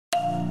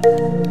Hey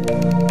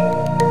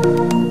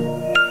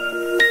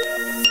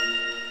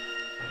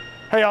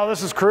y'all,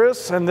 this is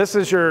Chris, and this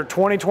is your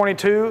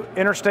 2022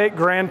 Interstate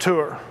Grand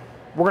Tour.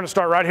 We're going to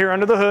start right here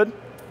under the hood.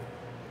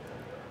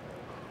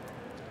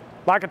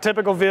 Like a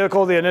typical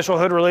vehicle, the initial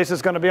hood release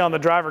is going to be on the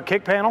driver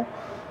kick panel.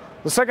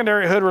 The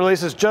secondary hood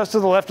release is just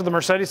to the left of the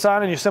Mercedes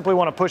side, and you simply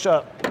want to push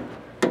up.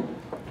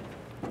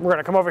 We're going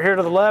to come over here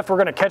to the left. We're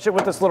going to catch it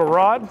with this little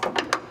rod.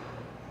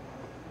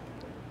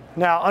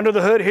 Now, under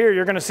the hood here,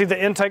 you're going to see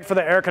the intake for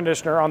the air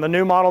conditioner. On the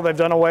new model, they've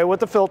done away with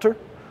the filter.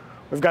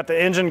 We've got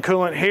the engine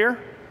coolant here.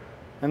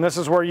 And this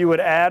is where you would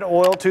add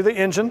oil to the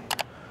engine.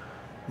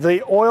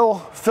 The oil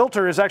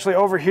filter is actually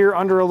over here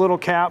under a little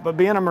cap, but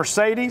being a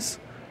Mercedes,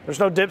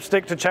 there's no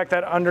dipstick to check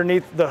that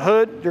underneath the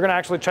hood. You're gonna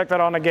actually check that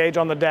on a gauge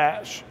on the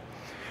dash.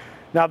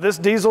 Now this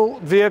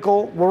diesel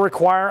vehicle will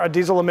require a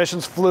diesel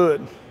emissions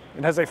fluid.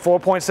 It has a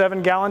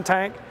 4.7 gallon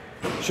tank.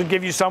 Should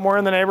give you somewhere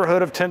in the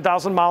neighborhood of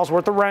 10,000 miles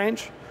worth of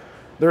range.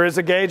 There is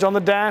a gauge on the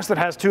dash that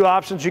has two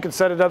options. You can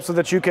set it up so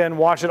that you can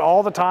wash it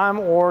all the time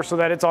or so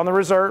that it's on the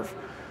reserve.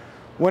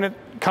 When it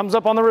comes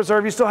up on the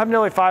reserve, you still have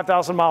nearly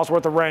 5,000 miles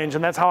worth of range,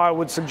 and that's how I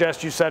would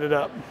suggest you set it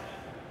up.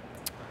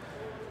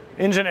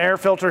 Engine air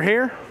filter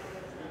here.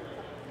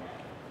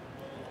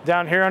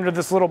 Down here under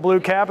this little blue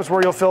cap is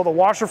where you'll fill the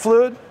washer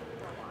fluid.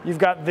 You've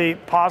got the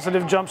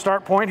positive jump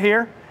start point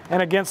here,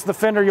 and against the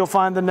fender you'll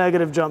find the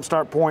negative jump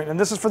start point, and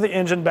this is for the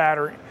engine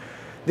battery.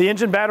 The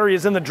engine battery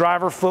is in the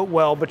driver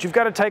footwell, but you've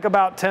got to take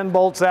about 10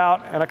 bolts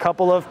out and a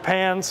couple of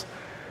pans.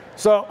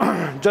 So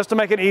just to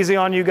make it easy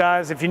on you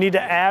guys, if you need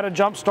to add a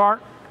jump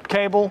start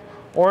cable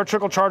or a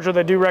trickle charger,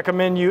 they do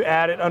recommend you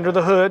add it under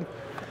the hood.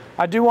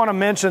 I do want to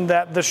mention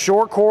that the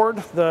short cord,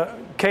 the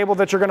cable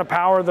that you're going to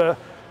power the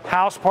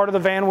house part of the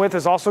van with,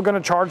 is also going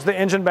to charge the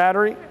engine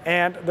battery,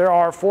 and there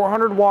are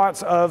 400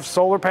 watts of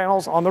solar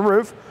panels on the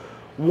roof.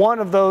 One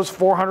of those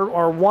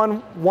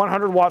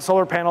 100 watt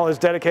solar panel is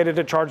dedicated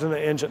to charging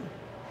the engine.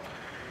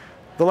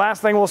 The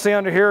last thing we'll see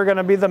under here are going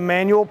to be the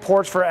manual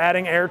ports for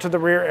adding air to the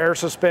rear air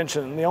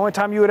suspension. The only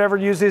time you would ever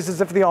use these is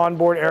if the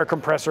onboard air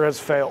compressor has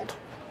failed.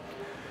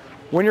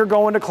 When you're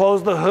going to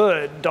close the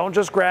hood, don't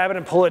just grab it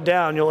and pull it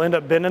down. You'll end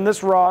up bending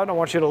this rod. I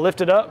want you to lift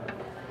it up,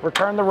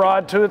 return the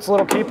rod to its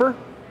little keeper,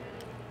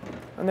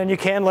 and then you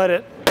can let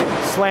it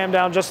slam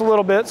down just a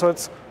little bit so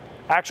it's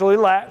actually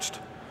latched.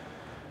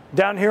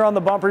 Down here on the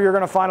bumper, you're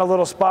going to find a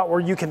little spot where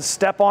you can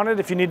step on it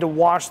if you need to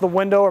wash the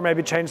window or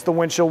maybe change the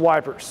windshield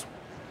wipers.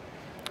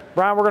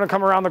 Brian, we're going to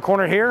come around the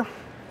corner here.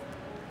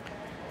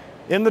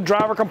 In the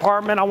driver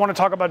compartment, I want to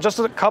talk about just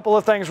a couple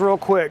of things real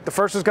quick. The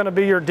first is going to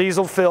be your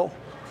diesel fill.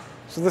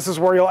 So this is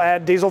where you'll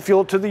add diesel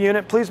fuel to the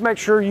unit. Please make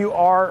sure you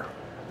are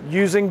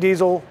using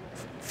diesel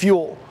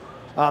fuel.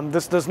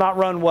 This does not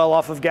run well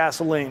off of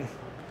gasoline.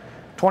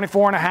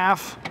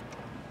 24.5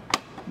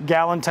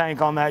 gallon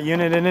tank on that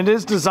unit, and it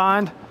is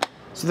designed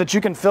so that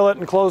you can fill it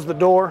and close the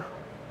door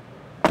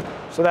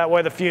so that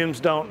way the fumes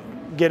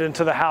don't get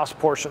into the house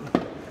portion.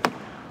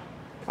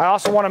 I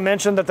also want to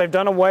mention that they've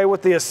done away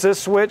with the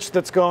assist switch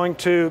that's going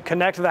to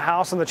connect to the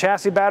house and the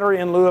chassis battery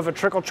in lieu of a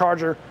trickle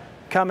charger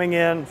coming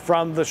in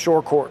from the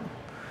shore cord.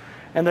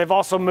 And they've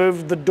also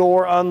moved the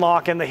door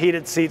unlock and the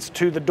heated seats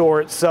to the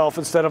door itself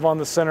instead of on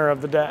the center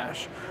of the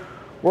dash.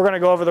 We're going to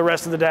go over the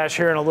rest of the dash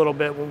here in a little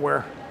bit when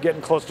we're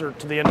getting closer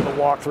to the end of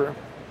the walkthrough.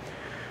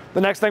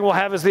 The next thing we'll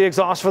have is the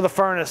exhaust for the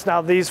furnace.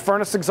 Now these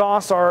furnace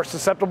exhausts are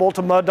susceptible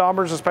to mud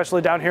daubers,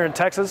 especially down here in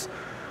Texas.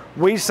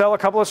 We sell a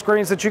couple of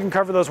screens that you can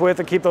cover those with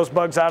and keep those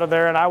bugs out of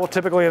there, and I will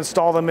typically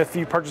install them if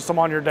you purchase them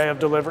on your day of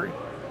delivery.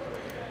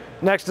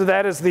 Next to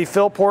that is the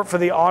fill port for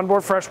the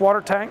onboard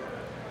freshwater tank,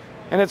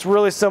 and it's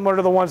really similar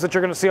to the ones that you're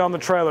going to see on the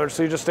trailer.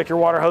 So you just stick your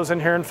water hose in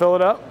here and fill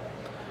it up.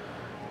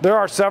 There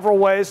are several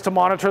ways to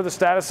monitor the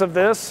status of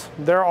this.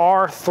 There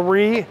are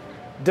 3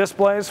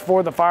 displays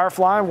for the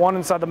Firefly, one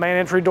inside the main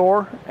entry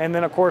door, and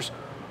then of course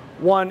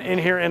one in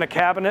here in a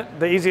cabinet.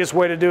 The easiest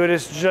way to do it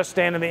is just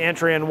stand in the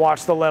entry and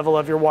watch the level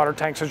of your water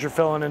tanks as you're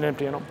filling and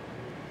emptying them.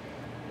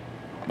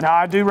 Now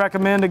I do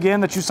recommend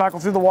again that you cycle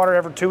through the water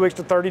every 2 weeks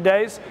to 30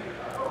 days.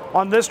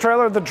 On this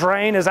trailer, the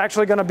drain is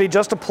actually going to be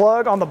just a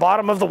plug on the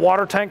bottom of the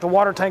water tank. The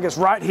water tank is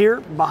right here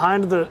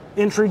behind the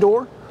entry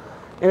door,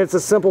 and it's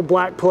a simple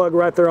black plug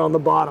right there on the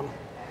bottom,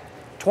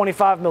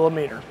 25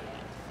 millimeter.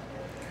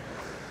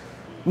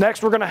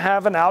 Next, we're going to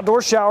have an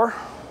outdoor shower.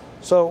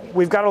 So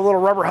we've got a little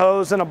rubber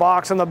hose in a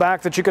box in the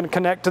back that you can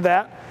connect to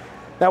that.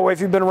 That way if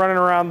you've been running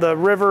around the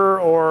river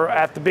or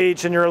at the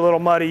beach and you're a little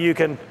muddy, you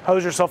can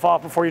hose yourself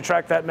off before you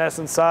track that mess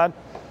inside.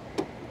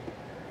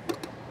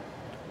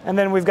 And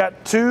then we've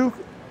got 2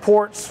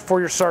 ports for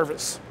your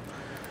service.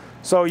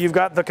 So you've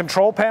got the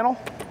control panel,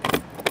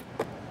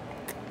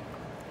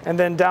 and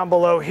then down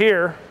below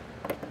here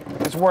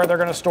is where they're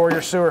going to store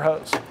your sewer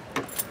hose.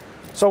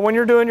 So when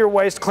you're doing your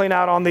waste clean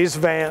out on these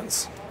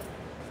vans,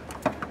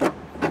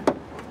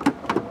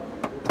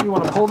 you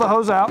want to pull the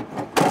hose out.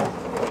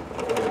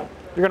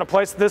 You're going to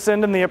place this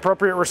end in the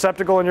appropriate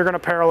receptacle, and you're going to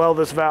parallel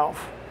this valve.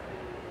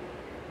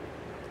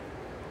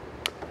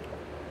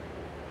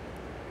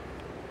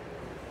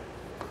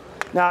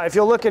 Now, if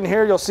you'll look in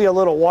here, you'll see a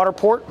little water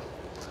port.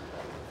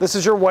 This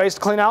is your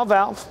waste clean out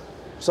valve.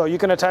 So you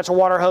can attach a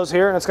water hose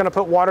here and it's going to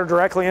put water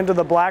directly into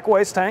the black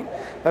waste tank.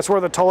 That's where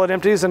the toilet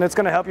empties and it's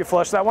going to help you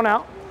flush that one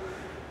out.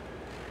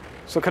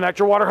 So connect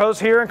your water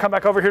hose here and come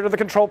back over here to the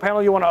control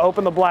panel. You want to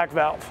open the black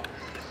valve.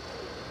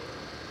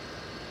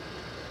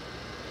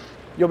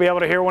 You'll be able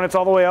to hear when it's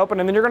all the way open,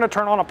 and then you're going to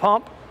turn on a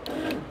pump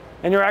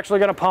and you're actually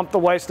going to pump the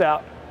waste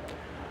out.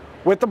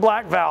 With the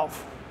black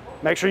valve,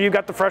 make sure you've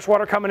got the fresh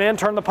water coming in,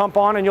 turn the pump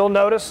on, and you'll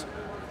notice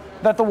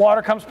that the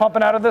water comes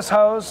pumping out of this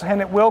hose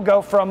and it will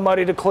go from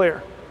muddy to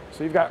clear.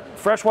 So you've got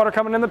fresh water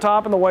coming in the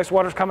top and the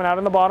wastewater's coming out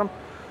in the bottom.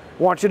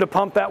 I want you to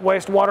pump that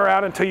wastewater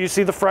out until you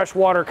see the fresh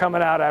water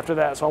coming out after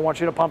that. So I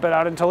want you to pump it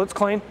out until it's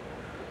clean.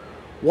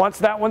 Once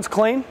that one's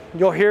clean,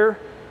 you'll hear,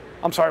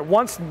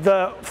 once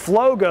the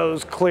flow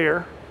goes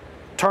clear,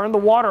 turn the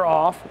water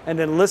off and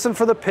then listen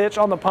for the pitch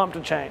on the pump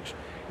to change.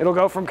 It'll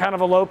go from kind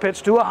of a low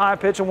pitch to a high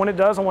pitch, and when it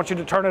does, I want you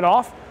to turn it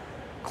off,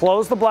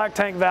 close the black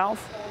tank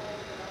valve,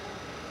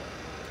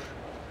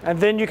 and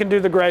then you can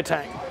do the gray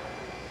tank.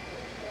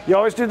 You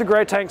always do the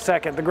gray tank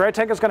second. The gray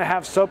tank is going to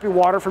have soapy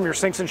water from your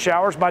sinks and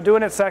showers. By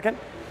doing it second,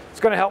 it's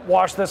going to help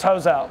wash this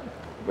hose out.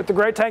 With the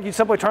gray tank, you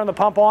simply turn the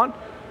pump on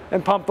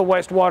and pump the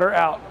wastewater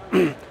out.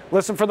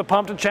 Listen for the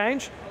pump to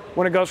change.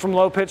 When it goes from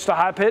low pitch to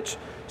high pitch,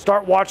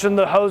 start watching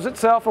the hose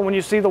itself, and when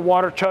you see the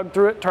water chug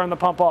through it, turn the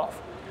pump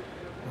off.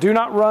 Do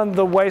not run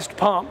the waste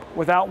pump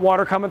without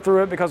water coming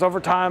through it, because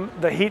over time,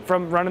 the heat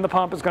from running the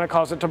pump is going to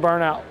cause it to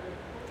burn out.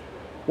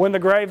 When the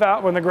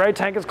gray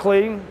tank is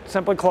clean,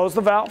 simply close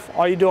the valve.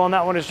 All you do on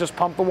that one is just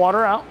pump the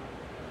water out.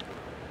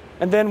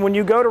 And then when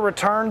you go to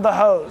return the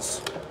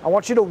hose, I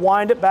want you to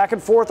wind it back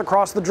and forth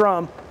across the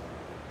drum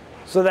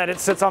so that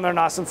it sits on there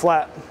nice and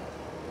flat.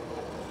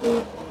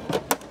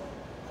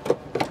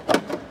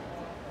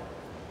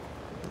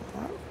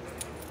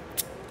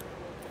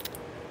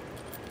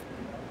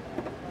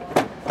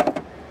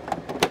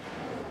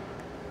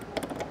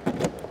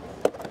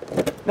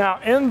 Now,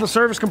 in the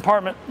service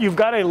compartment, you've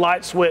got a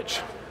light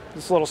switch,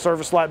 this little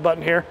service light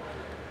button here.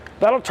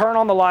 That'll turn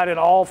on the light in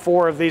all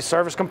 4 of these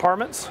service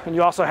compartments, and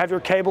you also have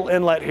your cable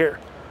inlet here.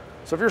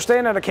 So if you're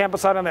staying at a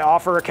campus site and they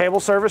offer a cable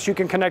service, you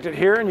can connect it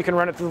here and you can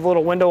run it through the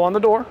little window on the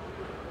door.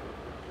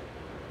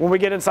 When we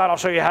get inside, I'll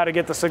show you how to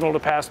get the signal to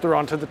pass through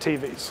onto the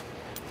TVs.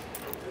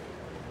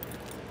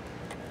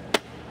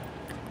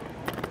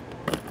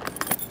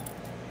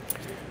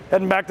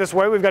 Heading back this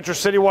way, we've got your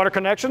city water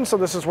connection. So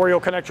this is where you'll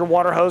connect your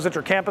water hose at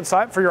your camping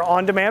site for your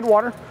on-demand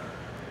water.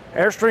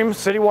 Airstream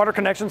city water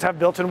connections have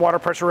built-in water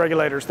pressure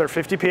regulators. They're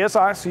 50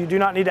 PSI, so you do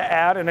not need to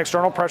add an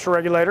external pressure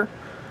regulator.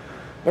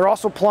 They're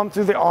also plumbed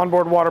through the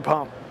onboard water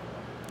pump.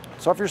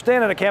 So if you're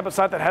staying at a camping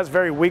site that has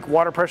very weak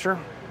water pressure,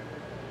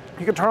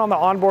 you can turn on the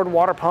onboard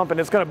water pump and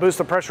it's going to boost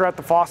the pressure at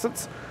the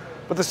faucets.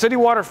 But the city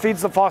water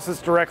feeds the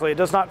faucets directly. It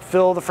does not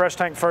fill the fresh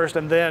tank first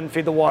and then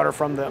feed the water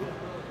from them.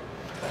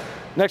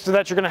 Next to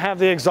that, you're going to have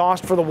the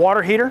exhaust for the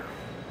water heater.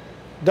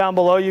 Down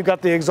below, you've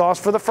got the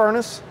exhaust for the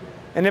furnace.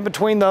 And in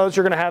between those,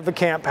 you're going to have the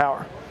camp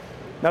power.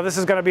 Now, this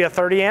is going to be a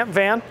 30-amp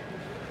van.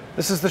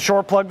 This is the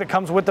shore plug that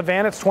comes with the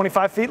van. It's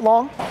 25 feet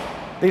long.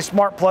 These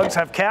smart plugs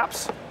have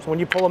caps. So when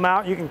you pull them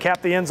out, you can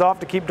cap the ends off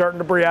to keep dirt and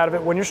debris out of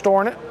it when you're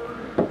storing it.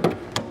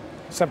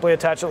 Simply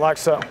attach it like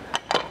so.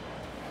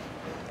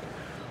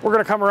 We're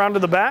going to come around to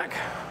the back.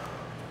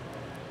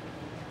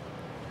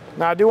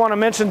 Now, I do want to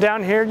mention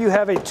down here, you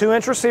have a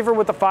 2-inch receiver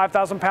with a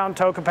 5,000-pound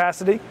tow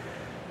capacity.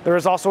 There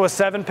is also a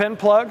 7-pin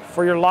plug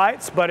for your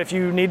lights, but if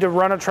you need to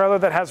run a trailer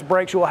that has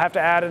brakes, you will have to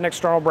add an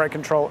external brake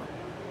controller.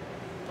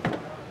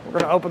 We're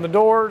going to open the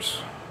doors.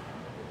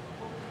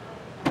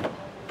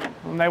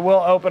 And they will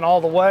open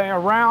all the way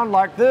around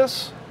like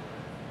this.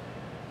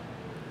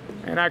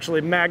 And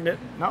actually magnet,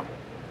 no,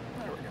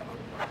 there we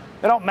go.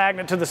 They don't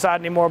magnet to the side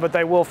anymore, but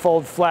they will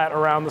fold flat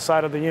around the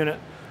side of the unit.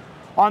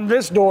 On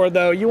this door,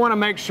 though, you want to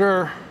make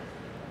sure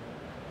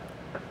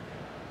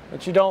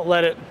that you don't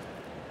let it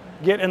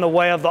get in the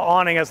way of the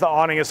awning as the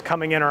awning is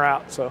coming in or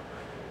out. So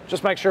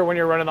just make sure when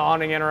you're running the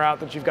awning in or out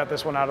that you've got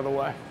this one out of the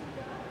way.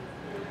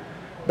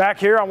 Back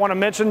here, I want to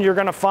mention you're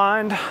going to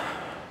find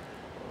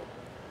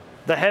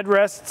the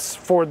headrests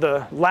for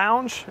the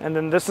lounge, and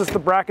then this is the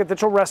bracket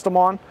that you'll rest them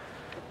on.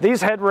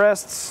 These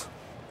headrests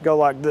go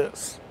like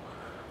this.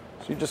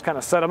 So you just kind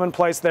of set them in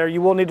place there.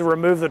 You will need to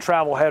remove the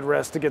travel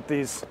headrest to get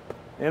these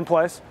in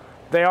place.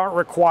 They aren't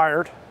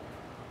required.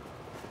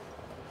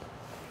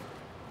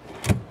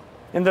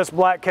 In this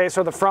black case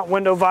are the front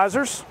window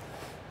visors.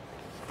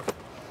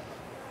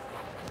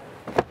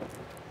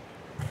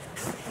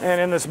 And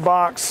in this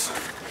box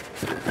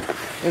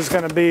is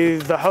going to be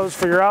the hose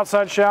for your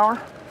outside shower.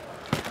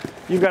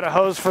 You've got a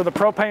hose for the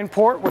propane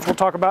port, which we'll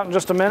talk about in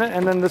just a minute.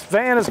 And then this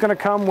van is going to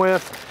come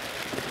with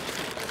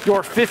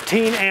your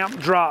 15-amp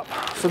drop.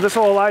 So this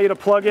will allow you to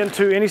plug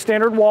into any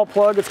standard wall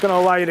plug. It's going to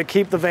allow you to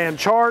keep the van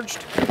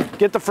charged,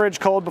 get the fridge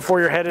cold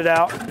before you're headed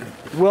out.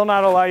 It will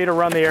not allow you to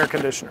run the air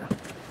conditioner.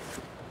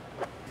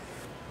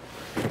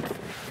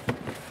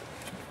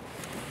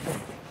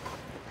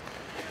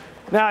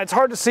 Now, it's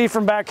hard to see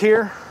from back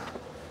here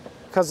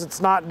because it's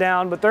not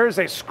down, but there is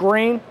a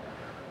screen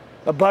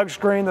a bug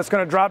screen that's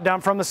going to drop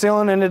down from the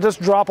ceiling, and it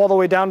just drop all the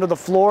way down to the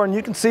floor, and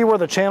you can see where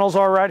the channels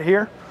are right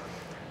here.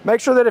 Make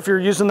sure that if you're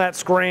using that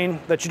screen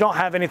that you don't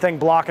have anything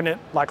blocking it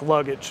like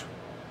luggage.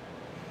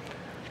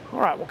 All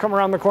right, we'll come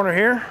around the corner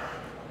here.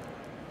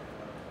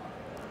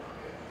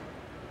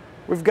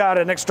 We've got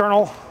an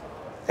external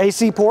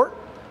AC port,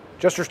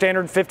 just your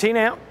standard 15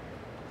 amp.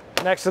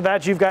 Next to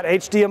that, you've got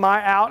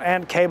HDMI out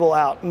and cable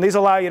out, and these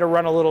allow you to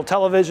run a little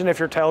television if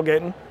you're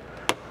tailgating.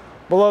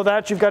 Below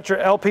that, you've got your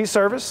LP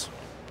service.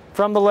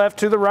 From the left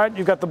to the right,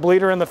 you've got the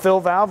bleeder and the fill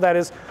valve. That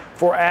is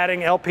for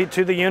adding LP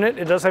to the unit.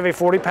 It does have a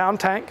 40-pound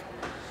tank.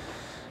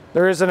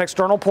 There is an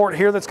external port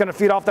here that's going to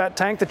feed off that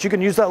tank that you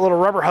can use that little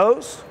rubber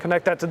hose,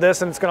 connect that to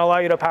this, and it's going to allow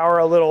you to power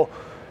a little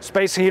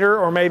space heater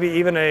or maybe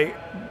even a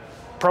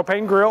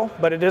propane grill,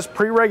 but it is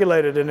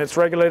pre-regulated and it's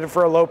regulated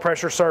for a low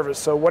pressure service.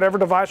 So whatever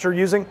device you're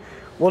using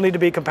will need to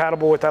be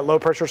compatible with that low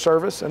pressure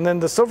service. And then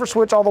the silver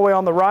switch all the way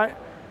on the right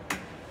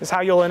is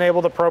how you'll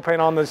enable the propane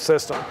on the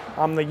system,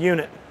 on the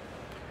unit.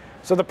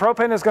 So the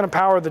propane is going to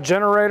power the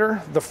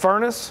generator, the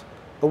furnace,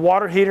 the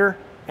water heater,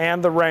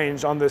 and the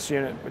range on this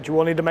unit, but you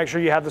will need to make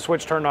sure you have the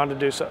switch turned on to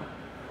do so.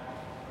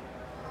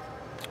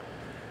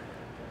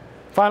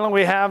 Finally,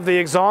 we have the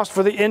exhaust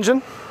for the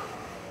engine.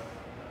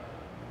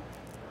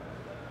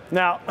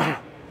 Now,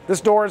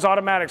 this door is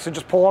automatic, so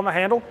just pull on the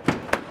handle,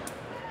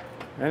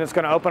 and it's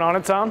going to open on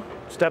its own.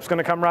 Step's going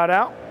to come right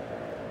out.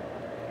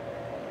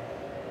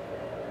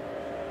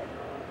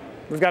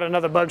 We've got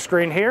another bug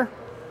screen here.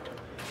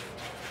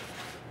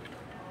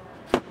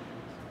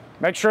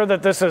 Make sure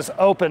that this is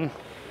open.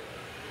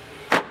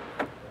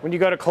 When you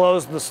go to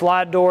close the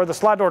slide door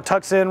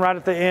tucks in right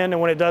at the end,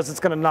 and when it does, it's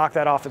going to knock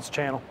that off its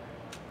channel.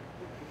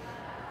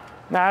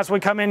 Now, as we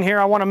come in here,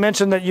 I want to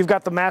mention that you've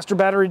got the master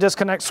battery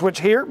disconnect switch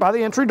here by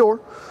the entry door.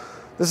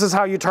 This is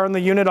how you turn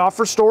the unit off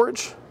for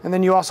storage, and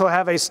then you also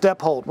have a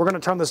step hold. We're going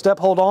to turn the step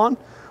hold on.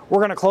 We're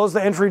going to close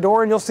the entry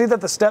door, and you'll see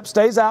that the step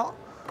stays out.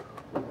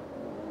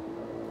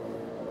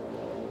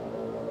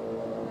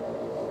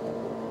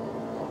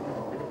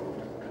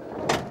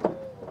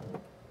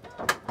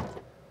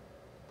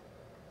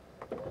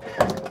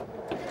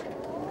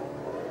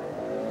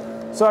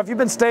 So if you've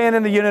been staying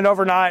in the unit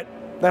overnight,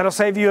 that'll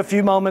save you a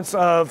few moments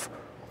of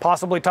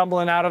possibly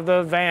tumbling out of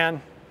the van,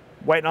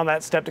 waiting on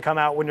that step to come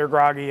out when you're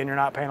groggy and you're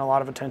not paying a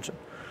lot of attention.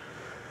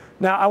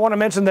 Now, I want to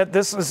mention that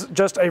this is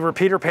just a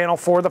repeater panel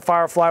for the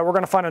Firefly. We're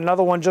going to find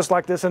another one just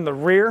like this in the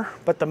rear,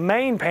 but the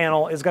main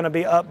panel is going to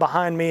be up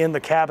behind me in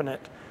the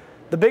cabinet.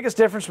 The biggest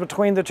difference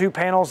between the two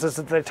panels is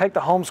that they take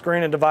the home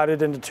screen and divide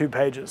it into two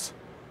pages.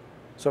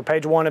 So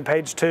page 1 and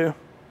page 2.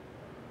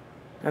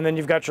 And then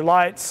you've got your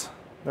lights.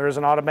 There is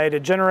an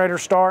automated generator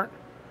start,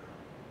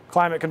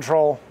 climate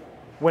control,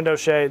 window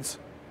shades,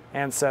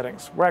 and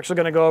settings. We're actually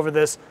going to go over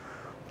this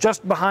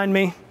just behind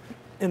me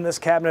in this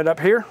cabinet up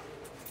here.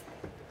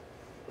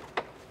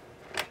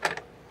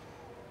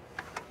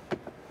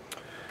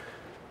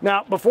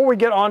 Now, before we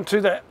get on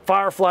to the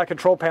Firefly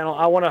control panel,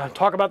 I want to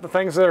talk about the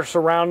things that are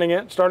surrounding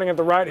it. Starting at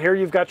the right here,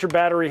 you've got your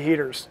battery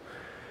heaters.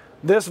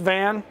 This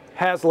van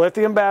has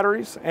lithium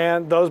batteries,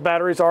 and those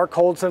batteries are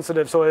cold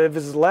sensitive. So if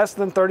it's less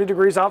than 30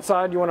 degrees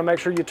outside, you want to make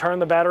sure you turn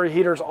the battery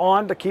heaters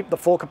on to keep the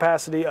full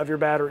capacity of your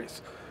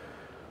batteries.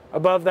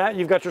 Above that,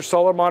 you've got your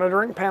solar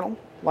monitoring panel.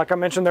 Like I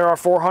mentioned, there are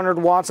 400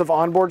 watts of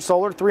onboard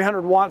solar,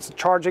 300 watts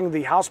charging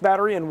the house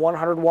battery, and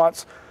 100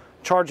 watts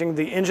charging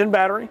the engine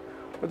battery.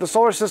 But the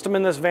solar system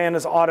in this van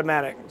is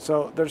automatic,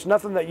 so there's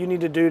nothing that you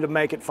need to do to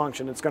make it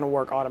function. It's going to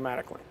work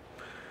automatically.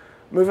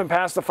 Moving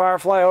past the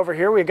Firefly over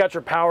here, we've got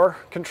your power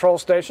control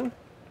station.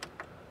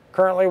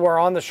 Currently, we're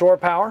on the shore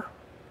power.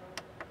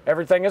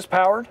 Everything is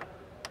powered.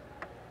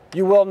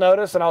 You will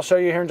notice, and I'll show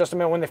you here in just a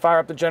minute when they fire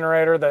up the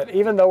generator, that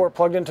even though we're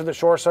plugged into the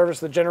shore service,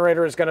 the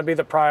generator is going to be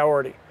the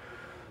priority.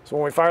 So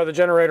when we fire the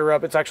generator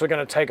up, it's actually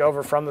going to take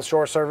over from the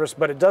shore service,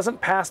 but it doesn't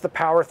pass the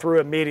power through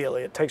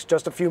immediately. It takes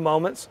just a few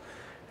moments,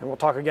 and we'll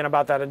talk again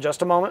about that in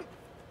just a moment.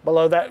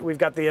 Below that, we've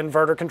got the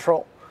inverter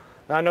control.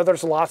 Now, I know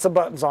there's lots of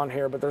buttons on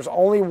here, but there's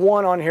only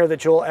one on here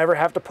that you'll ever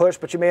have to push,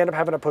 but you may end up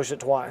having to push it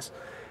twice.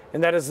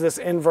 And that is this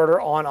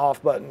inverter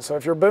on-off button. So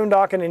if you're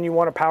boondocking and you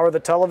want to power the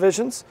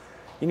televisions,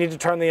 you need to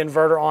turn the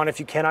inverter on if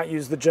you cannot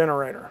use the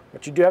generator.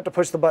 But you do have to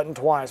push the button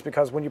twice,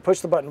 because when you push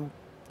the button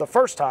the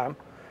first time,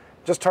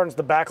 it just turns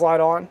the backlight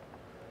on. And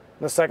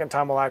the second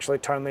time will actually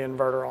turn the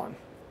inverter on.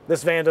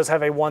 This van does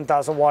have a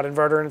 1,000 watt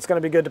inverter, and it's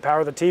going to be good to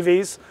power the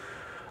TVs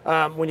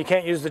when you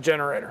can't use the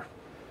generator.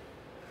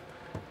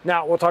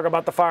 Now, we'll talk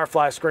about the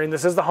Firefly screen.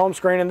 This is the home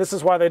screen, and this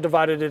is why they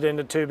divided it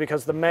into two,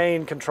 because the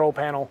main control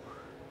panel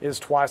is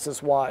twice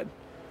as wide.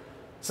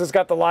 This has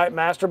got the light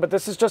master, but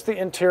this is just the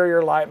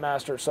interior light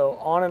master. So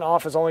on and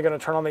off is only going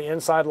to turn on the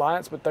inside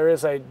lights, but there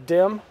is a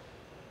dim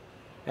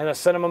and a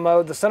cinema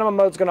mode. The cinema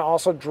mode is going to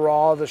also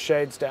draw the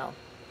shades down.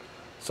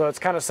 So it's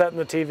kind of setting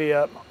the TV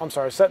up,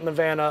 setting the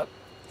van up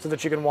so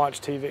that you can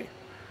watch TV.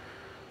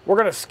 We're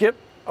going to skip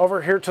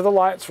over here to the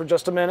lights for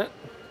just a minute.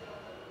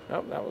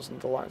 Nope, that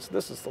wasn't the lights.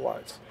 This is the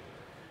lights.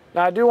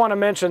 Now, I do want to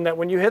mention that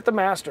when you hit the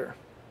master,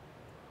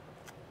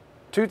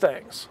 two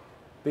things.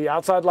 The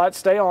outside lights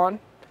stay on,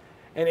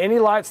 And any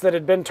lights that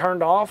had been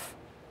turned off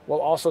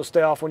will also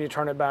stay off when you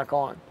turn it back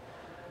on.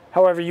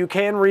 However, you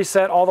can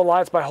reset all the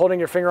lights by holding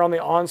your finger on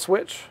the on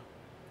switch.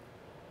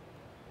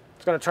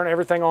 It's going to turn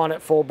everything on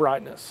at full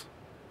brightness.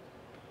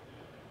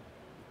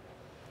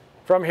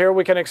 From here,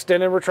 we can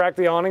extend and retract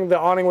the awning. The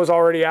awning was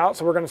already out,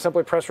 so we're going to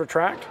simply press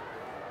retract,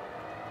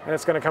 and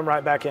it's going to come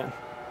right back in.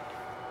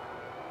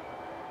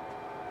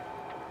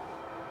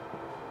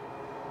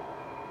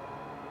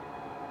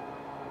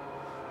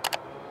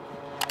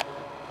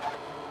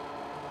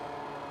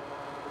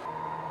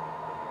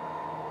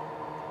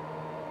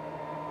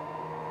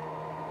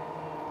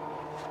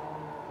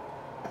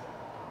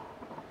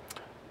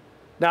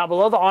 Now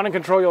below the awning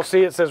control, you'll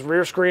see it says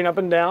rear screen up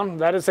and down.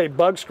 That is a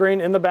bug screen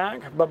in the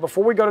back. But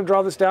before we go to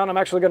draw this down, I'm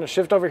actually going to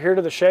shift over here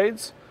to the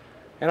shades,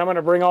 and I'm going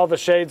to bring all the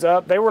shades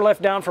up. They were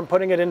left down from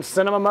putting it in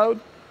cinema mode.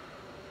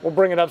 We'll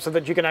bring it up so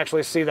that you can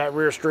actually see that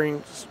rear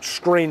screen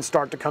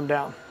start to come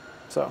down.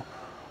 So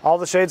all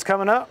the shades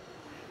coming up.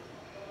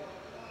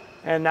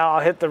 And now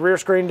I'll hit the rear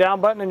screen down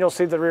button, and you'll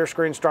see the rear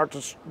screen start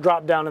to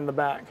drop down in the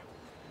back.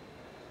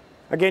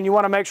 Again, you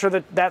want to make sure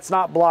that that's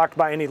not blocked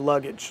by any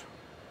luggage.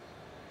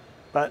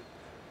 But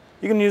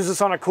you can use this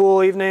on a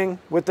cool evening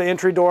with the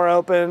entry door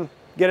open,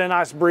 get a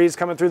nice breeze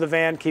coming through the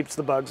van, keeps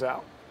the bugs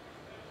out.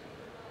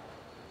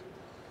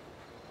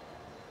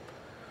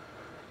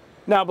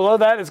 Now below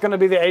that is going to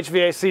be the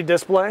HVAC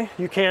display.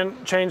 You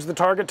can change the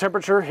target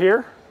temperature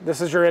here.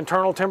 This is your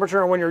internal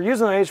temperature, and when you're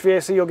using the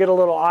HVAC, you'll get a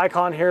little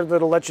icon here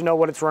that'll let you know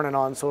what it's running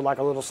on. So like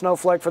a little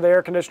snowflake for the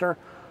air conditioner,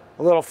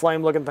 a little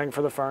flame looking thing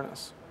for the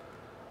furnace.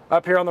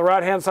 Up here on the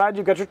right hand side,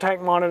 you've got your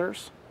tank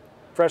monitors.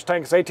 Fresh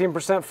tank is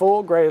 18%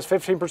 full, gray is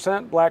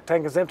 15%, black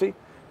tank is empty.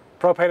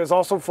 Propane is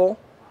also full.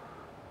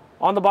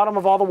 On the bottom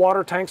of all the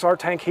water tanks are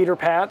tank heater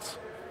pads.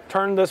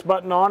 Turn this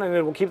button on and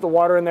it will keep the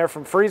water in there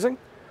from freezing.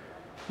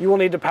 You will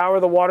need to power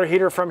the water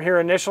heater from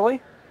here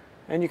initially,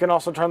 and you can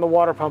also turn the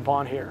water pump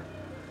on here.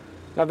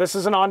 Now this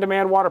is an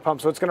on-demand water pump,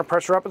 so it's going to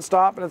pressure up and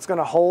stop, and it's going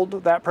to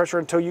hold that pressure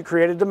until you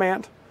create a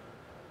demand.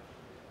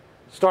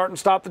 Start and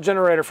stop the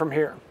generator from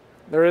here.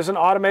 There is an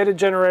automated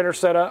generator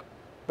set up,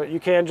 but you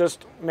can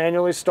just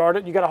manually start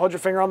it. You got to hold your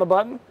finger on the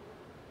button.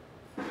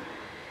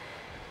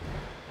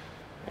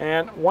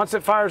 And once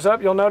it fires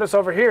up, you'll notice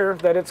over here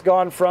that it's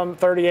gone from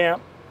 30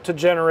 amp to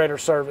generator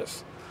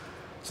service.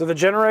 So the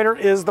generator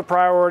is the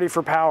priority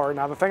for power.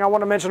 Now the thing I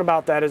want to mention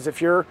about that is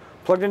if you're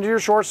plugged into your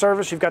shore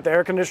service, you've got the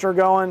air conditioner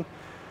going,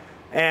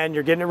 and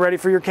you're getting it ready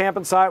for your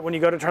camping site, when you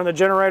go to turn the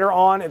generator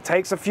on, it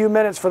takes a few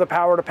minutes for the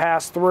power to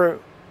pass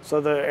through. So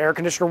the air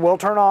conditioner will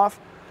turn off,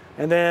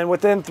 and then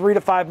within 3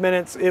 to 5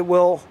 minutes, it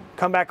will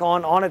come back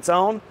on its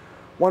own.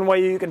 One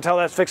way you can tell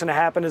that's fixing to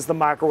happen is the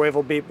microwave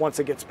will beep once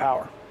it gets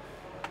power.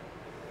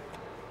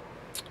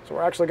 So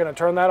we're actually going to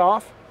turn that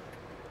off.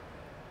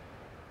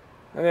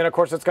 And then of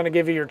course it's going to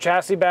give you your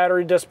chassis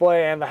battery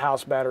display and the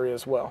house battery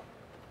as well.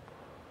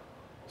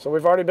 So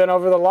we've already been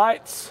over the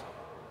lights.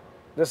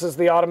 This is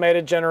the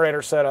automated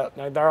generator setup.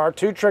 Now there are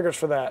two triggers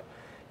for that.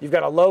 You've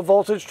got a low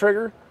voltage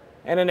trigger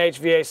and an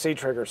HVAC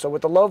trigger. So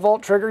with the low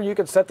volt trigger, you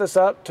can set this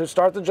up to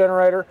start the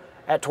generator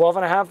at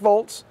 12.5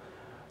 volts,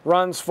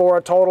 runs for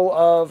a total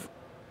of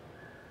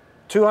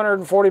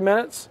 240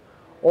 minutes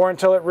or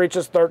until it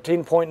reaches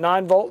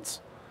 13.9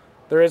 volts.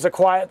 There is a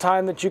quiet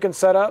time that you can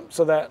set up,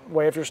 so that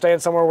way if you're staying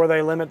somewhere where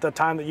they limit the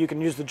time that you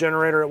can use the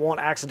generator, it won't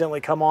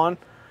accidentally come on.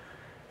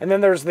 And then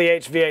there's the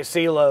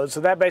HVAC load. So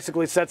that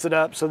basically sets it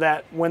up so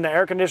that when the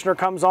air conditioner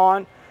comes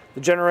on,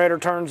 the generator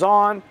turns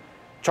on,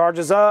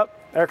 charges up,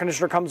 air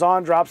conditioner comes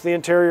on, drops the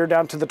interior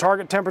down to the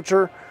target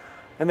temperature,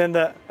 and then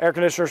the air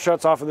conditioner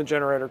shuts off and the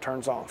generator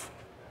turns off.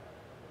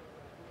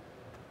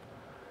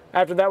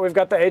 After that, we've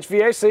got the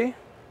HVAC.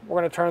 We're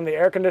going to turn the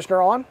air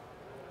conditioner on.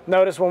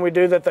 Notice when we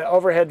do that, the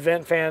overhead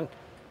vent fan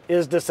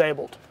is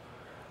disabled.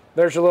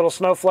 There's your little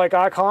snowflake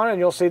icon, and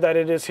you'll see that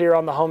it is here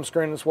on the home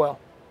screen as well.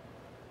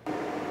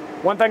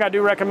 One thing I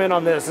do recommend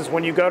on this is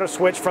when you go to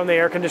switch from the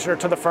air conditioner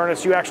to the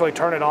furnace, you actually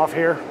turn it off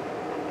here.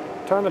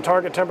 Turn the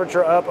target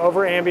temperature up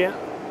over ambient,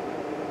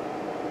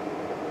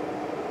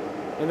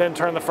 and then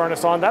turn the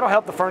furnace on. That'll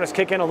help the furnace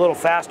kick in a little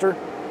faster,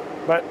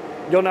 but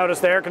you'll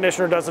notice the air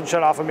conditioner doesn't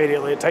shut off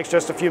immediately. It takes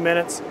just a few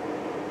minutes,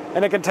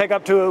 and it can take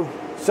up to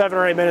 7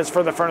 or 8 minutes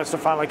for the furnace to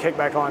finally kick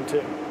back on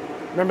too.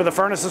 Remember, the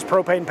furnace is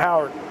propane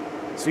powered,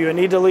 so you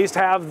need to at least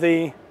have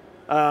the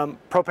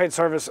propane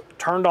service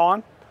turned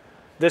on.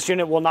 This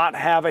unit will not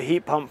have a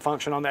heat pump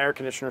function on the air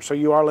conditioner, so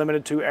you are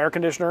limited to air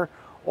conditioner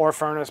or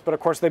furnace, but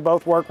of course they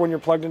both work when you're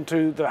plugged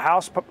into the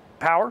house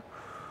power,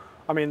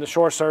 the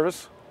shore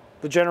service.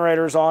 The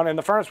generator is on, and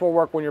the furnace will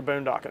work when you're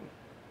boondocking.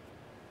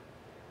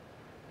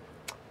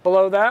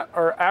 Below that,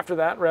 or after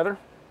that rather,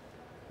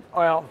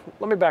 well,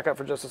 let me back up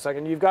for just a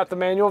second. You've got the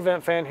manual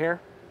vent fan here.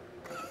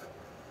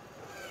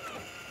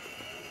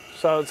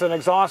 So it's an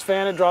exhaust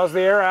fan, it draws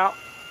the air out.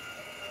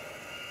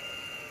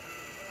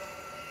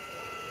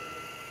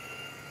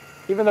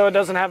 Even though it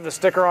doesn't have the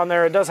sticker on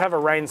there, it does have a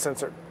rain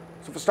sensor.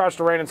 So if it starts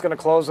to rain, it's going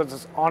to close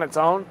on its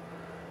own.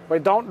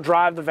 But don't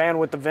drive the van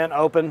with the vent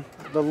open.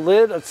 The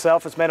lid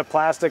itself is made of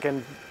plastic,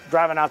 and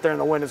driving out there in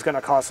the wind is going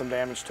to cause some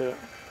damage to it.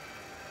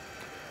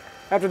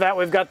 After that,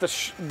 we've got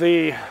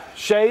the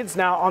shades.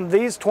 Now on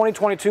these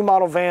 2022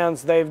 model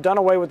vans, they've done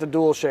away with the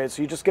dual shades,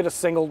 so you just get a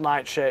single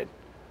night shade.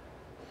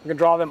 You can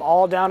draw them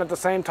all down at the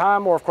same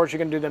time, or of course you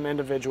can do them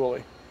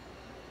individually.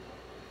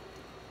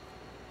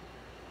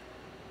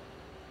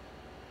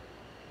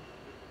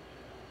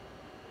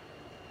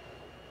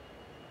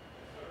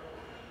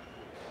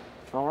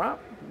 All right,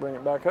 bring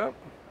it back up.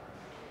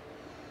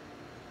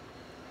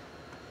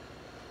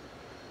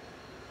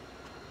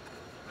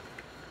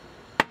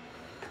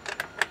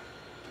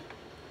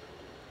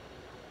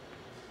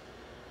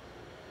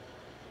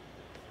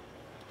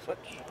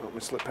 Let me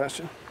slip past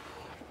you.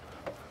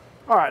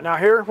 All right, now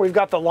here we've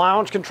got the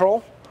lounge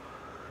control.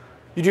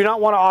 You do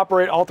not want to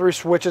operate all three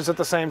switches at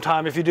the same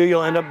time. If you do,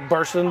 you'll end up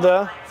bursting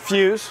the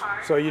fuse.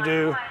 So you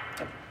do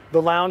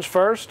the lounge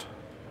first.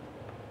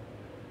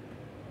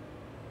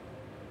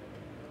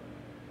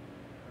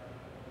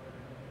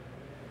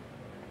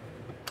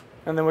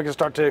 And then we can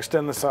start to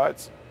extend the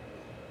sides.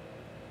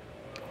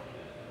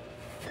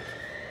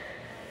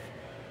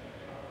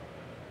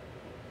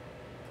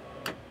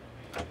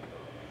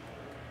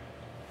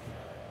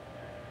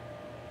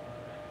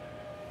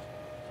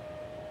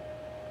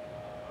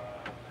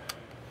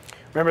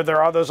 Remember,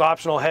 there are those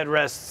optional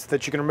headrests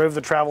that you can remove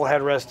the travel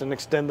headrest and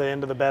extend the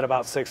end of the bed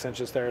about 6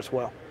 inches there as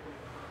well.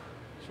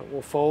 So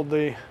we'll fold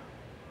the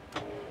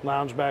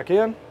lounge back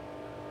in.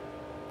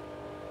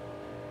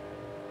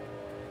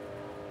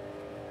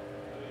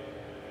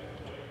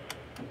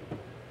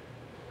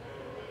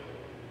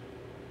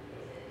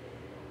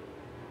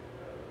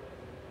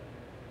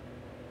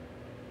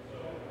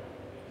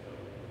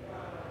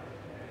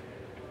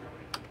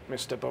 Let me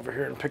step over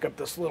here and pick up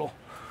this little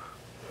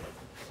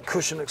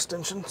cushion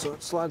extension so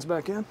it slides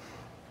back in.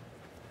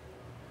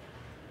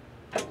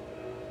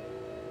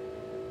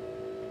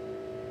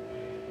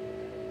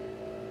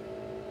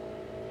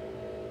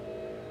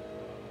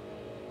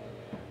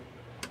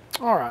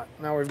 All right,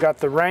 now we've got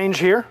the range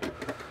here.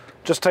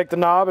 Just take the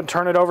knob and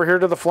turn it over here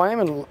to the flame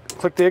and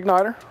click the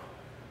igniter.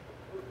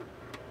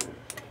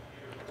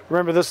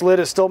 Remember, this lid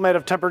is still made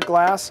of tempered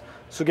glass,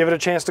 so give it a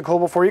chance to cool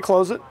before you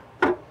close it.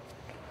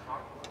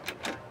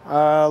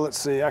 Let's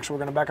see, actually we're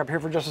going to back up here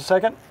for just a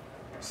second.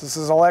 So this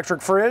is an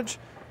electric fridge.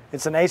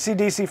 It's an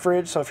AC/DC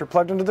fridge, so if you're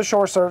plugged into the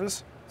shore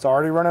service, it's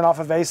already running off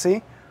of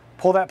AC.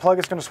 Pull that plug,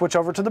 it's going to switch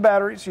over to the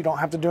batteries. You don't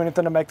have to do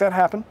anything to make that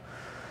happen.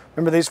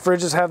 Remember, these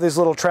fridges have these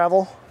little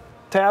travel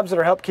tabs that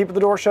are help keep the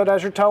door shut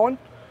as you're towing.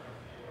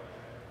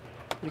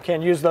 You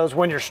can use those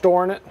when you're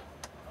storing it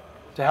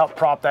to help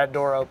prop that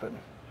door open.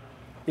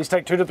 These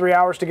take 2 to 3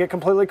 hours to get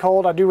completely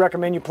cold. I do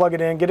recommend you plug it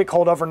in, get it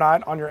cold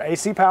overnight on your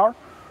AC power.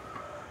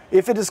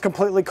 If it is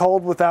completely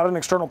cold without an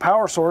external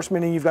power source,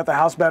 meaning you've got the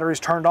house batteries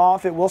turned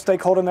off, it will stay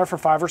cold in there for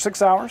 5 or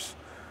 6 hours.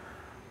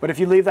 But if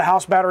you leave the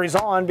house batteries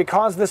on,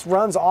 because this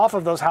runs off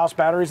of those house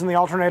batteries and the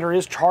alternator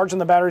is charging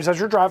the batteries as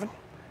you're driving,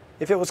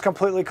 if it was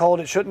completely cold,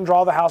 it shouldn't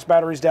draw the house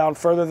batteries down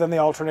further than the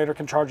alternator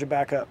can charge it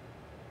back up.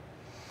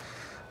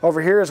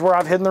 Over here is where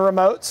I've hidden the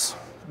remotes.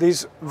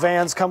 These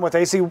vans come with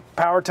AC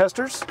power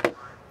testers.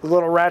 The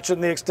little ratchet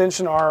and the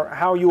extension are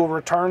how you will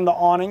return the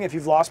awning if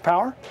you've lost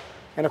power.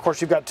 And of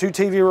course, you've got 2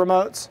 TV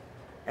remotes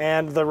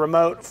and the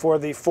remote for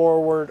the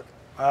forward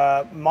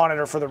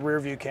monitor for the rear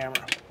view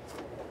camera.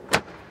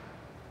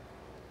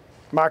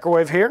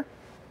 Microwave here.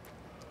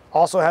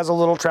 Also has a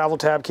little travel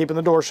tab keeping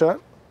the door shut.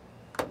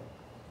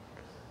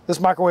 This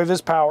microwave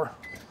is power.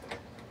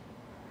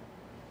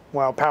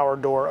 Well, power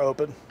door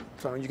open.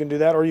 So you can do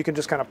that, or you can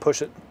just kind of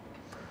push it.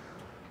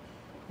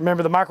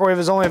 Remember, the microwave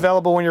is only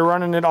available when you're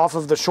running it off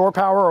of the shore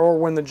power or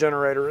when the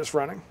generator is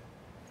running.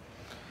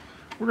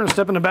 We're going to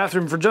step in the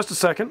bathroom for just a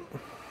second.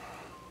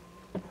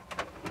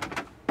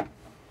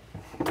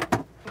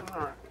 All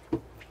right.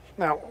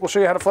 Now, we'll show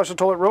you how to flush the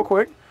toilet real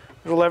quick.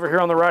 There's a lever here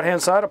on the right-hand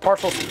side. A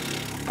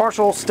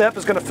partial step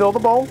is going to fill the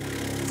bowl.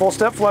 Full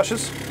step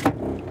flushes.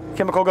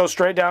 Chemical goes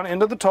straight down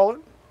into the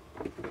toilet.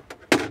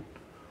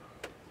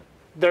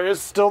 There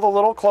is still the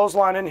little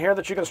clothesline in here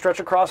that you can stretch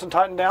across and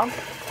tighten down.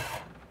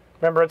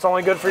 Remember, it's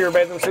only good for your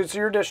bathing suits or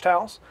your dish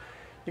towels.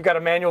 You've got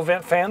a manual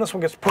vent fan. This one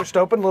gets pushed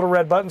open. Little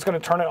red button's going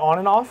to turn it on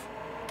and off.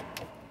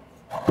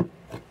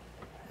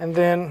 And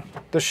then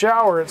the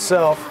shower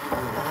itself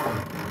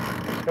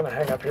is going to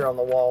hang up here on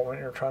the wall when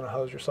you're trying to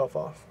hose yourself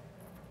off.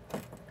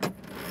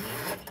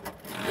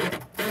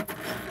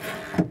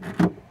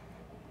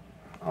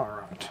 All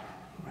right,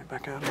 let me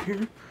back out of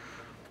here.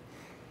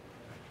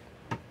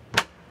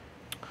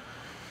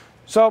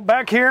 So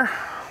back here,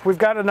 we've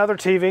got another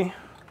TV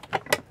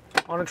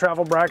on a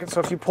travel bracket. So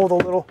if you pull the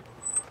little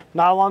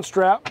nylon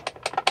strap,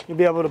 you'll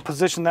be able to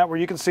position that where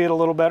you can see it a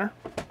little better.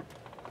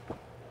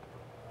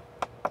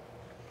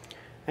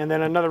 And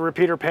then another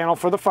repeater panel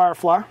for the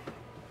Firefly.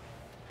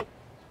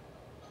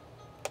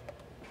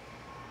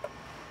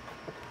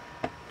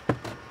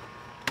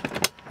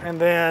 And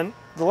then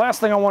the last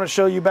thing I want to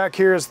show you back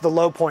here is the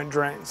low point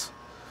drains.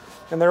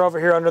 And they're over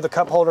here under the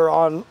cup holder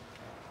on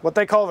what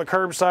they call the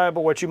curb side,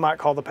 but what you might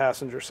call the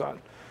passenger side.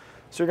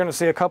 So you're going to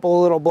see a couple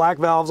of little black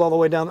valves all the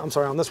way down. I'm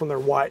sorry, on this one they're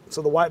white.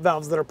 So the white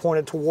valves that are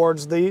pointed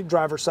towards the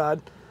driver's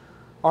side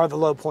are the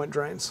low point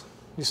drains.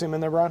 You see them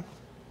in there, Brian?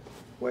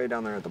 Way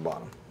down there at the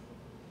bottom.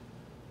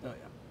 Oh,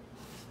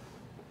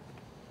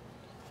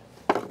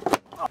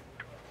 yeah.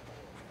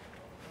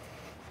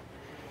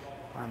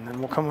 And then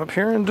we'll come up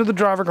here into the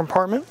driver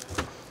compartment.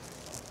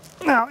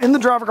 Now, in the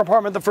driver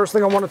compartment, the first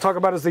thing I want to talk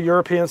about is the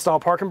European style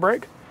parking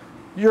brake.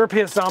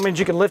 European style means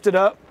you can lift it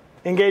up,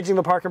 engaging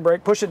the parking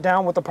brake, push it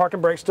down with the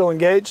parking brake still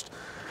engaged,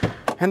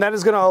 and that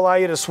is going to allow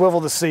you to swivel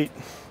the seat.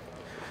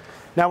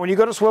 Now, when you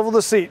go to swivel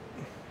the seat,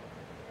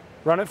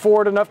 run it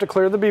forward enough to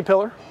clear the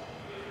B-pillar,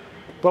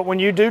 but when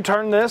you do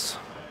turn this,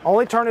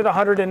 only turn it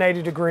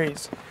 180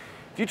 degrees.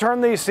 If you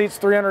turn these seats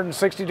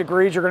 360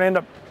 degrees, you're going to end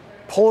up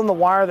pulling the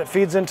wire that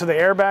feeds into the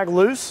airbag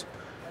loose,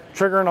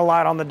 triggering a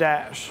light on the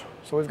dash.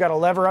 So we've got a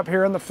lever up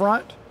here in the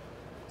front.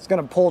 It's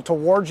going to pull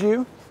towards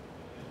you,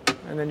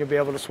 and then you'll be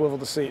able to swivel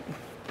the seat.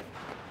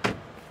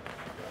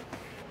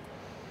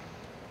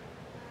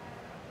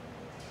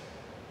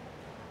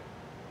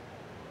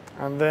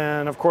 And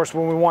then, of course,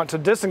 when we want to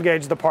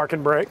disengage the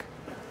parking brake,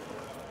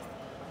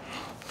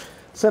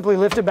 simply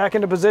lift it back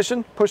into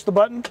position, push the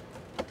button,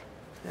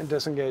 and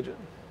disengage it.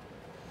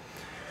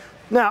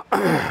 Now,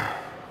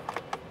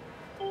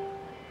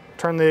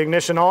 turn the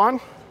ignition on.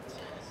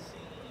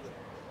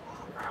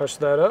 Hush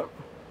that up.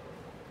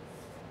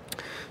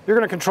 You're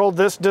going to control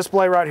this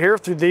display right here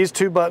through these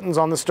two buttons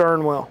on the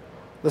steering wheel.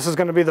 This is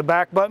going to be the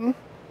back button.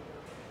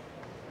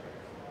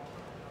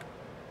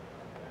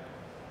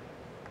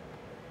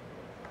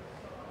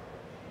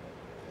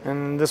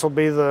 And this will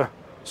be the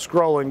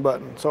scrolling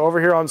button. So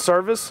over here on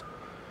service,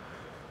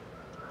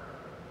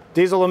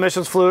 diesel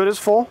emissions fluid is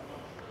full.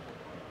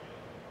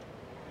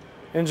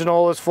 Engine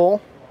oil is full.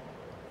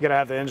 You gotta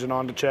have the engine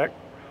on to check.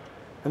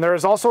 And there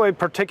is also a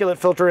particulate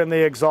filter in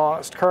the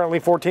exhaust, currently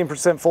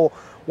 14% full.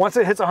 Once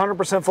it hits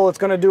 100% full, it's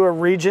gonna do a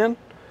regen.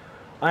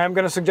 I am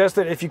gonna suggest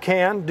that if you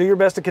can, do your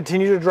best to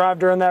continue to drive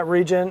during that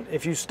regen.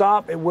 If you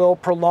stop, it will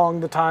prolong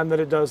the time that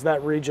it does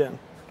that regen.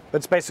 But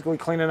it's basically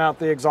cleaning out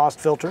the exhaust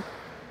filter.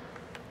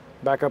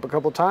 Back up a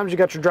couple times. You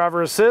got your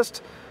driver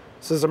assist.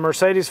 This is a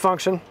Mercedes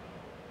function.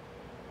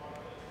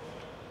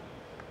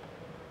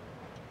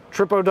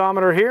 Trip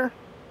odometer here.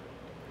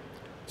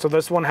 So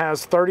this one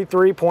has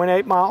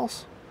 33.8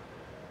 miles.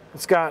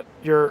 It's got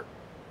your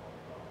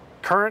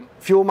current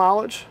fuel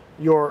mileage,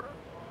 your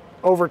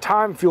over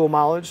time fuel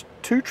mileage,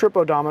 2 trip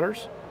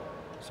odometers,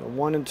 so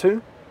 1 and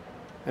 2,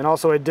 and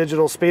also a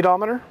digital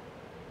speedometer.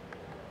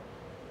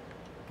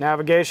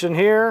 Navigation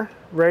here,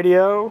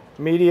 radio,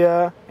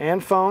 media,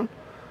 and phone.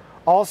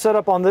 All set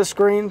up on this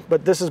screen,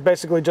 but this is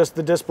basically just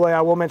the display.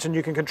 I will mention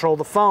you can control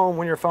the phone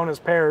when your phone is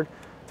paired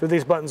through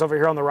these buttons over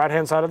here on the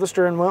right-hand side of the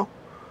steering wheel.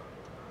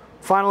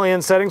 Finally,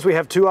 in settings, we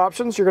have 2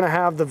 options. You're going to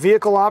have the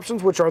vehicle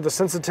options, which are the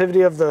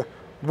sensitivity of the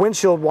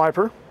windshield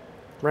wiper,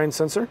 rain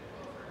sensor.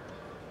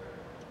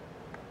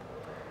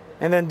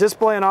 And then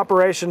display and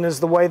operation is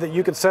the way that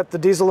you can set the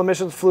diesel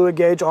emissions fluid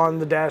gauge on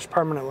the dash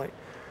permanently.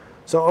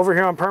 So over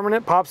here on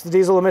permanent, pops the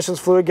diesel emissions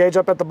fluid gauge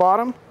up at the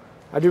bottom.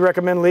 I do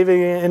recommend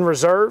leaving it in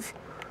reserve.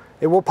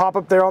 It will pop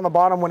up there on the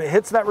bottom. When it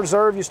hits that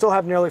reserve, you still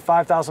have nearly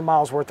 5,000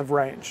 miles worth of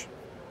range.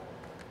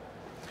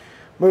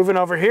 Moving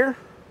over here,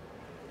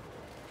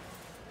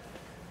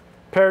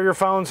 pair your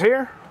phones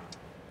here.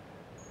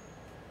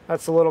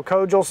 That's the little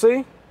code you'll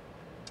see.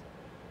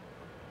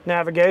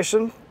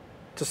 Navigation.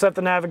 To set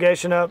the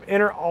navigation up,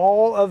 enter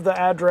all of the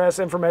address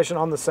information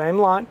on the same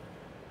line.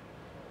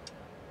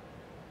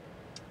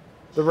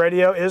 The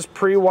radio is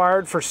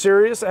pre-wired for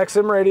Sirius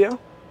XM radio.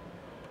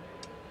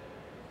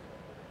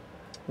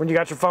 When you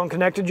got your phone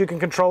connected, you can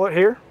control it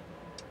here.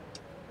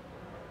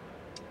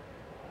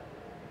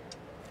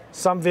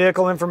 Some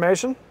vehicle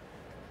information.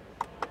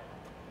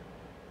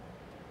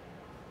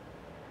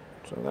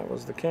 So that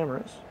was the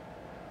cameras.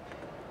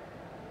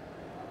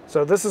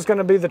 So this is going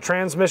to be the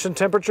transmission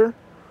temperature,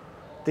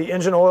 the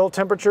engine oil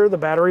temperature, the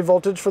battery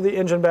voltage for the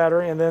engine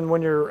battery, and then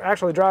when you're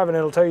actually driving,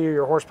 it'll tell you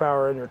your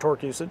horsepower and your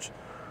torque usage.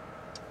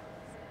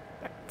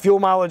 Fuel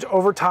mileage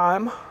over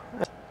time.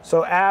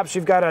 So apps,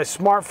 you've got a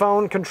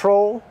smartphone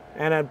control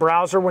and a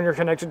browser when you're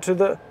connected to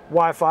the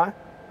Wi-Fi.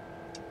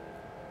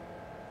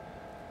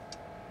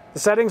 The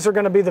settings are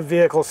going to be the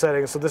vehicle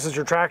settings. So this is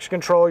your traction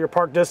control, your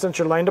park distance,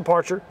 your lane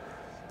departure.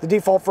 The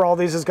default for all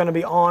these is going to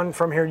be on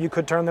from here. You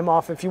could turn them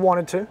off if you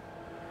wanted to.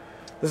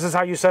 This is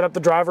how you set up the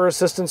driver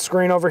assistance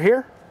screen over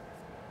here.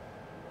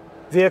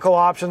 Vehicle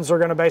options are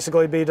going to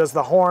basically be, does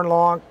the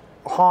horn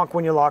honk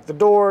when you lock the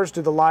doors?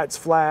 Do the lights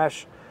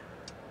flash?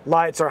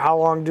 Lights, or how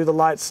long do the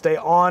lights stay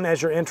on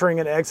as you're entering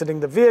and exiting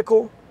the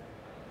vehicle?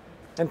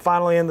 And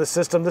finally, in the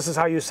system, this is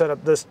how you set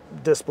up this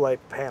display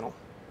panel.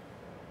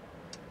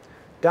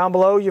 Down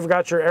below, you've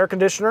got your air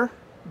conditioner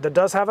that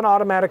does have an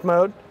automatic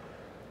mode.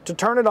 To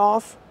turn it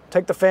off,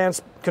 take the fan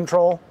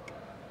control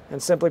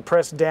and simply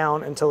press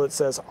down until it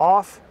says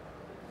off.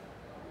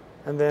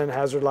 And then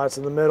hazard lights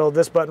in the middle.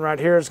 This button right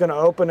here is going to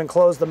open and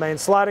close the main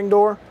sliding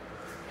door.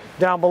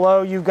 Down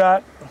below, you've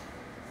got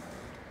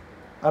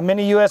a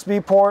mini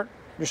USB port,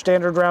 your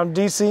standard round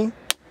DC,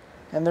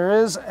 And there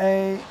is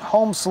a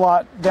home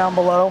slot down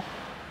below.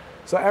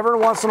 So every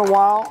once in a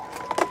while,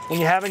 when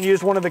you haven't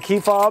used one of the key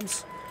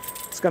fobs,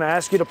 it's going to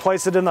ask you to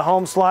place it in the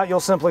home slot. You'll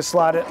simply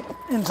slide it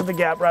into the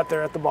gap right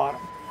there at the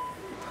bottom.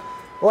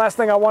 The last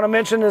thing I want to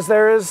mention is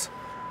there is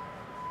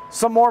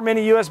some more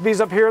mini USBs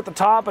up here at the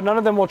top, but none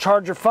of them will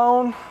charge your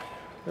phone.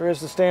 There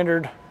is the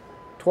standard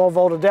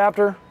 12-volt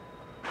adapter,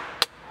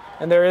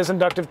 and there is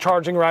inductive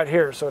charging right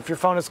here. So if your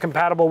phone is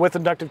compatible with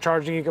inductive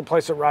charging, you can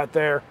place it right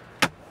there,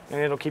 and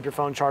it'll keep your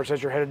phone charged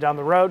as you're headed down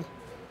the road.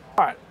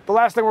 All right, the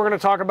last thing we're going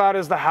to talk about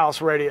is the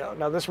house radio.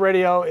 Now this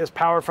radio is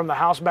powered from the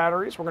house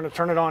batteries. We're going to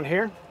turn it on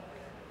here.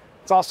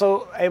 It's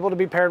also able to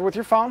be paired with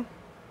your phone.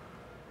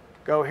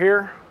 Go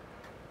here,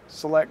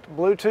 select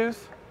Bluetooth,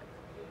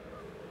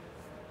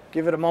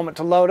 give it a moment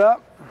to load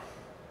up.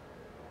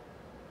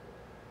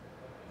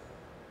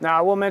 Now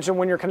I will mention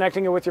when you're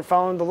connecting it with your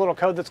phone, the little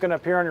code that's going to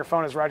appear on your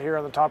phone is right here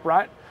on the top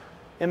right,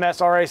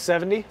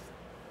 MSRA70.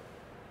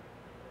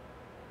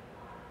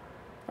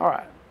 All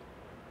right.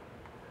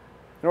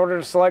 In order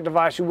to select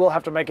device, you will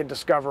have to make it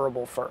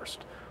discoverable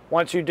first.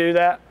 Once you do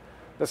that,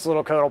 this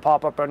little code will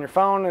pop up on your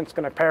phone and it's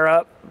going to pair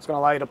up. It's going to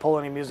allow you to pull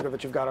any music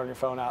that you've got on your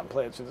phone out and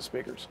play it through the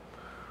speakers.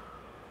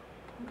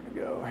 I'm going to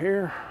go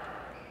here,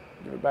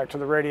 give it back to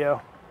the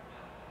radio,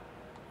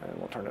 and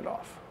we'll turn it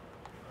off.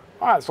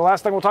 All right, so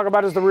last thing we'll talk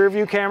about is the rear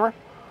view camera.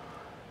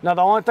 Now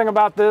the only thing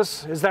about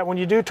this is that when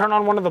you do turn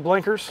on one of the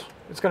blinkers,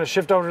 it's going to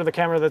shift over to the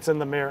camera that's in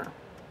the mirror.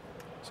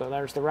 So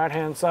there's the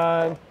right-hand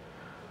side.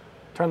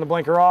 Turn the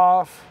blinker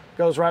off,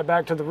 goes right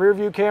back to the rear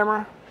view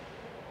camera.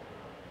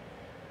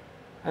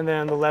 And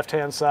then the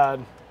left-hand side,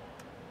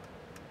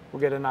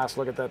 we'll get a nice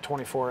look at that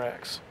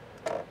 24X.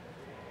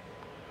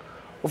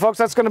 Well, folks,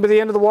 that's going to be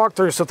the end of the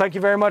walkthrough, so thank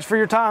you very much for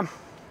your time.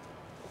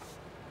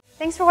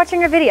 Thanks for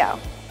watching our video.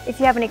 If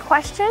you have any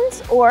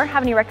questions or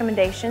have any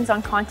recommendations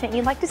on content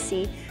you'd like to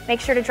see, make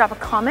sure to drop a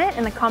comment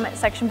in the comment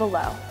section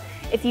below.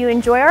 If you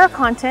enjoy our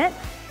content,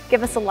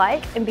 give us a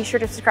like and be sure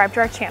to subscribe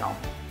to our channel.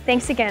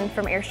 Thanks again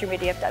from Airstream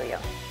DFW.